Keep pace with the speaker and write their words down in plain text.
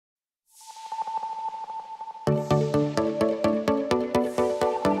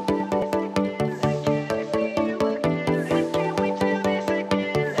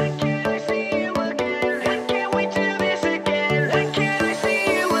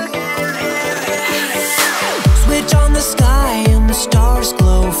switch on the sky and the stars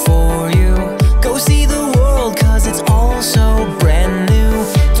glow for you. Go see the world, cause it's all so brand new.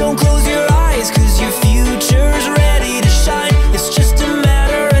 Don't close your eyes, cause your future's ready to shine. It's just a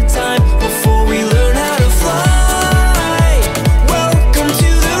matter of time before we learn how to fly. Welcome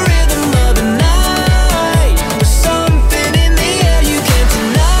to the rhythm of the night. There's something in the air you can't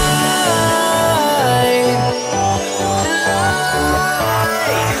deny.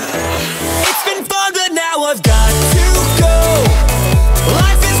 It's been fun, but now I've got to go.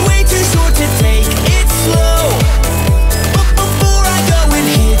 Life is way too short to take it slow. But before I go and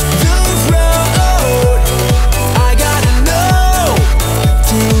hit the road, I gotta know.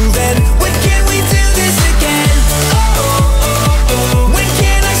 Till then, when can we do this again? When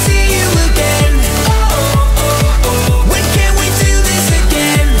can I see you again? When can we do this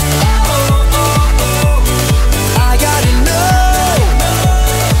again? I gotta know.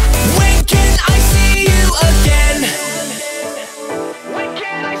 When can I see you again? When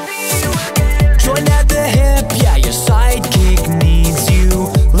can I see you again? Join at the hip, yeah, your sidekick needs you.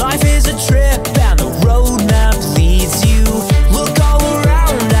 Life is a trip and the roadmap leads you. Look all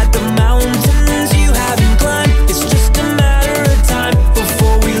around at the mountains you haven't climbed. It's just a matter of time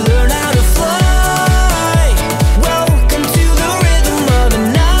before we learn how to fly. Welcome to the rhythm of the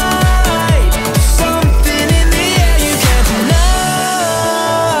night. Something in the air you can't deny.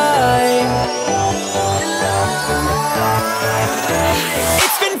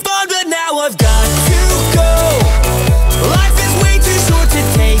 It's been fun, but now I've got to go. Life is way too short to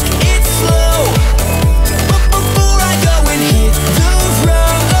take it slow. But before I go and hit the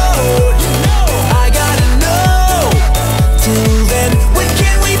road, I gotta know. Till then, when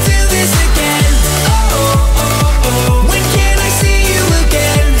can we do this again? When can I see you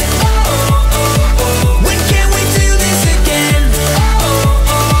again? When can we do this again?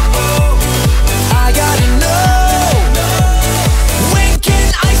 I gotta know. When can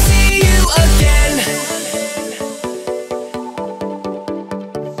I see you again?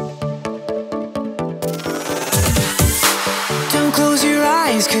 Don't close your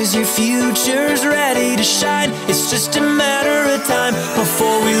eyes, cause your future's ready to shine. It's just a matter of time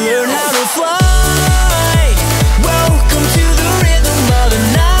before we learn how to fly. Welcome to the rhythm of the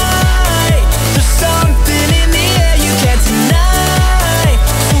night. There's something in the air you can't deny.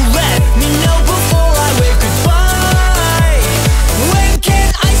 So let me know before I wave goodbye. When can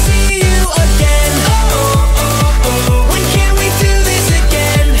I see you again? When can we do this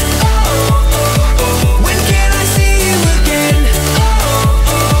again? When can I see you again?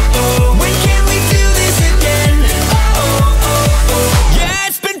 When can we do this again? Yeah,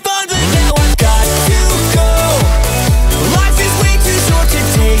 it's been fun, but now I've got to go. Life is way too short to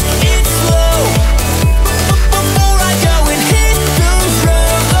take it slow. Before I go and hit the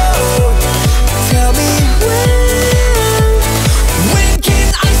road, tell me when can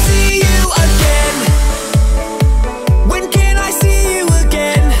I see you again? When can I see you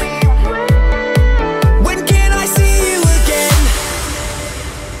again? When can I see you again?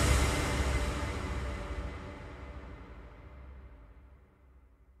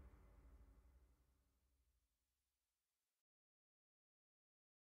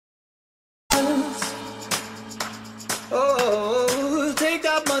 Oh, take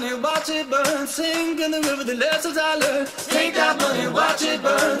that money, watch it burn, sink in the river, the lessons I learned. Take that money, watch it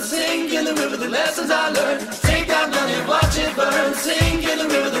burn, sink in the river, the lessons I learned. Take that money, watch it burn, sink in the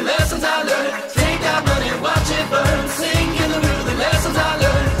river, the lessons I learned. Take that money, watch it burn, sink in the river, the lessons I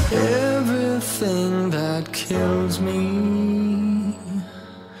learned. Everything that kills me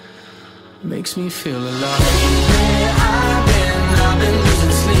makes me feel alive. Where I've been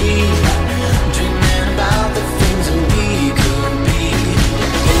losing sleep, dreaming about the things that we could be.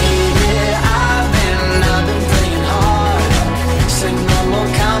 Baby, I've been playing hard. Say no more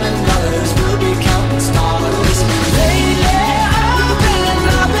counting dollars, we'll be counting stars. Lately, I've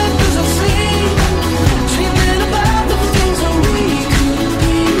been losing sleep, dreaming about the things that we could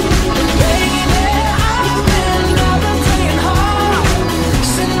be. Baby, I've been playing hard.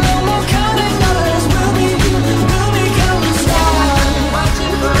 Say no more counting dollars, we'll be counting stars. Watch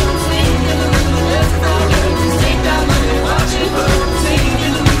it burn,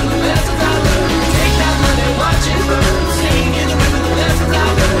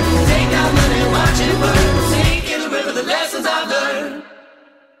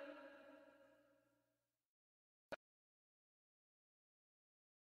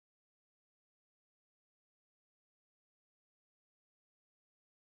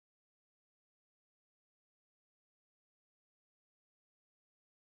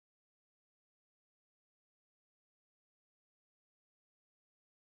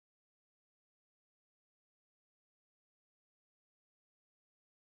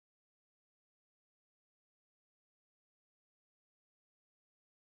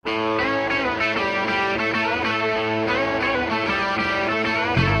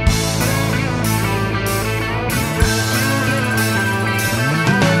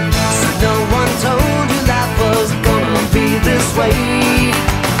 way.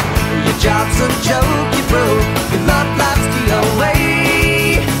 Your job's a joke, you broke, your love life